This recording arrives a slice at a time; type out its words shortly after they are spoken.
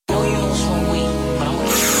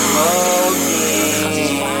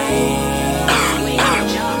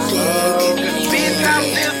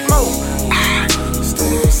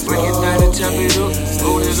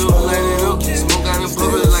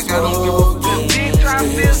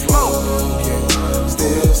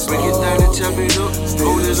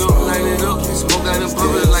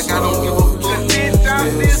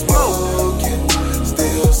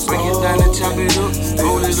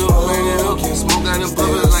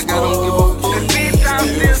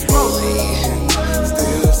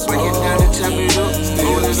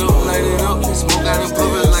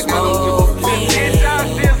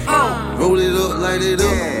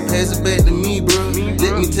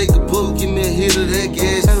hit of that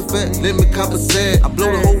gas. Matter of fact, let me cop a sad. I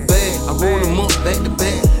blow the whole bag, I roll them up back to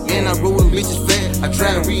back. Man, I roll them bitches fat. I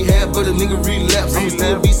try to rehab, but a nigga relapse. I'ma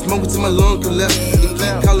still be smoking till my lung collapse. They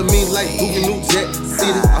keep calling me like Boogie New Jack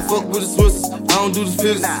City. I fuck with the Swissers, I don't do the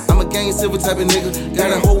feelings. I'm a gang silver type of nigga.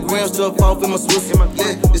 Got a whole gram stuff off in my Swisser.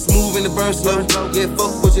 Yeah, it's smooth and it burns slow. Yeah,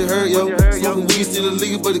 fuck what you heard, yo. Smoking weed still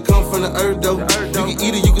illegal, but it come from the earth, though. You can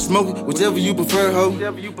eat it, you can smoke it, whichever you prefer, ho.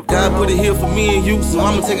 God put it here for me and you, so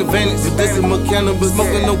I'ma take advantage. If this is my cannabis,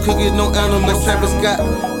 smoking no cookies, no animals. Travis Scott,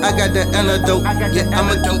 I got that antidote. Yeah,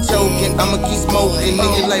 I'ma keep choking, I'ma keep smoking.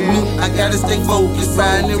 Niggas like me, I gotta stay focused,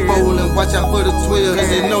 riding and rolling. Watch out for the 12, cause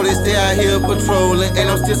they know they stay out here patrolling, and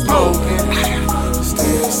I'm still smoking.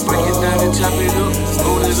 Break it down and chop it up,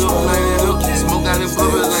 hold it up, light it up. Smoke out in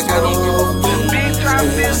public like I don't give a fuck. Big time,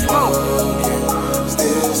 still smoke.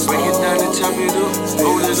 Break it down and chop it up,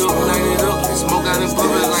 hold it up, light it up. Smoke out in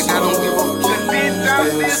public like I don't give a fuck. Big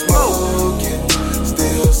time, still smoke.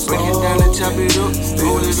 Break it down and chop it up,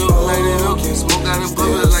 hold it up, light it up. Smoke out in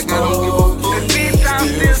public like I don't give a fuck. Big time,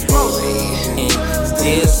 still smoke.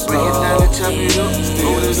 Break it down and chop it up,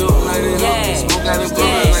 hold it up, light it up. Smoke out in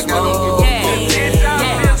public like I don't give a fuck.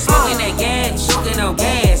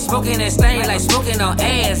 Smoking that stain like smoking on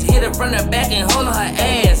ass. Hit her from the back and hold on her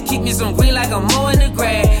ass. Keep me some green like I'm mowing the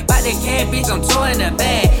grass. Bout that cat, bitch, I'm towing the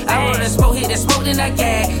bag. I roll the smoke, hit the smoke, then I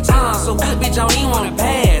gas. So good, bitch, I don't even wanna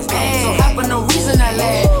pass. So hot for no reason, I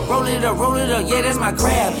laugh. Roll it up, yeah, that's my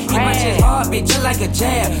crab. Hit my chest hard, bitch, just like a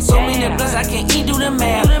jab. So many blunts, I can't eat, do the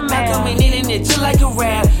math. I coming in it just like a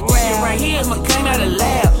rap. This right here is my claim out of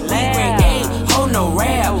lab. Like grade A, hold no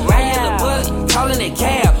rap. I hear the bullet, calling it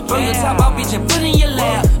cab. Blow your top off, bitch, and put in your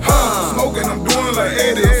lap. Smoking, I'm doing like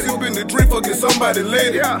Eddie. I'm sipping the drink, fucking somebody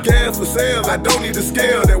lady. Gas for sale, I don't need the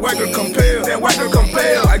scale. That whacker compare,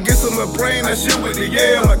 I get some of my brain, I shit with the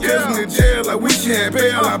yeah. My cousin in jail, I wish he had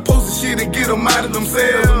bail. I post the shit and get them out of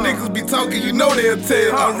themselves. Some niggas be talking, you know they'll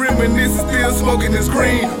tell. I'm reminiscing, still smoking this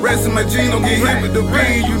green. Rats in my jeans, don't get hit with the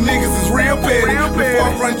bean. You niggas is real petty. Before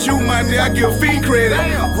I front you, my nigga, I give fiend credit.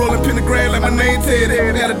 Rolling pentagram like my name Teddy.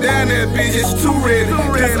 Had a down that bitch, it's too ready.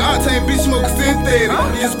 Just octane, bitch smoking synthetic.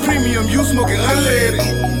 It's premium, you smoking unleaded.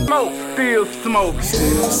 Smoke, still smoke.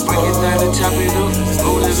 Break it down and chop it up,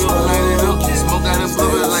 hold it up, light it up. Smoke out in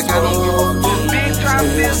public like I don't give a fuck. Big time,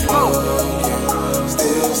 still smoke.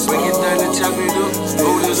 Break it down and chop it up,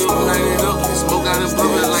 hold it up, light it up. Smoke out in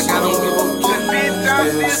public like I don't give a fuck. Big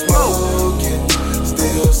time, still smoke.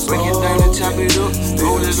 Break it down and chop it up,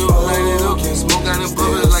 hold it up, light it up. Smoke out in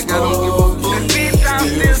public like I don't give a fuck. Big time,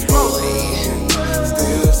 still smoke.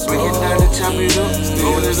 Break it down and chop it up,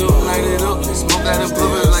 hold it up, light it up. Smoke out in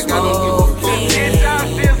public like I don't give a fuck. Big time,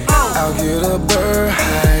 still smoke. I'll get a bird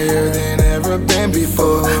higher than ever been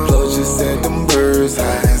before. Plus just set them birds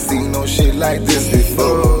high. Ain't seen no shit like this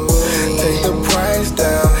before. Take the price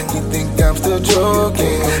down, you think I'm still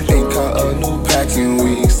joking. Ain't caught a new pack in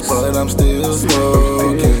weeks, but I'm still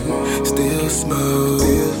smoking. Still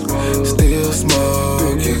smoking, still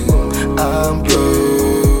smoking. I'm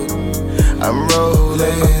blue, I'm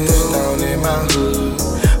rolling down in my hood.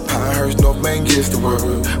 Pinehurst, North Main gets the word.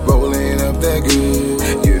 Rolling up that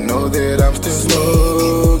good, you know that I'm still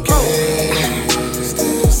smoking.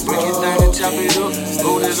 Break it down and chop it up,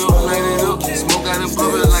 hold it up, light it up. Smoke out in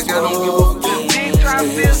public like I don't give a fuck. Big time,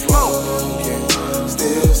 still smoke.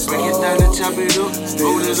 Break it down and chop it up,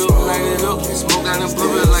 hold it up, light it up. Smoke out in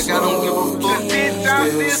public like I don't give a fuck. Big time,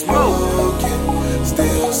 still smoke.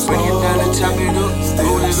 Break it down and chop it up,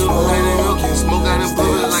 hold it up, light it up. Smoke out in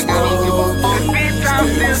public like I don't give a fuck. Big time,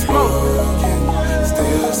 still smoke.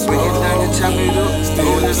 Break it down and chop it up,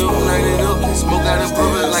 hold it up, light it up. Smoke out in public.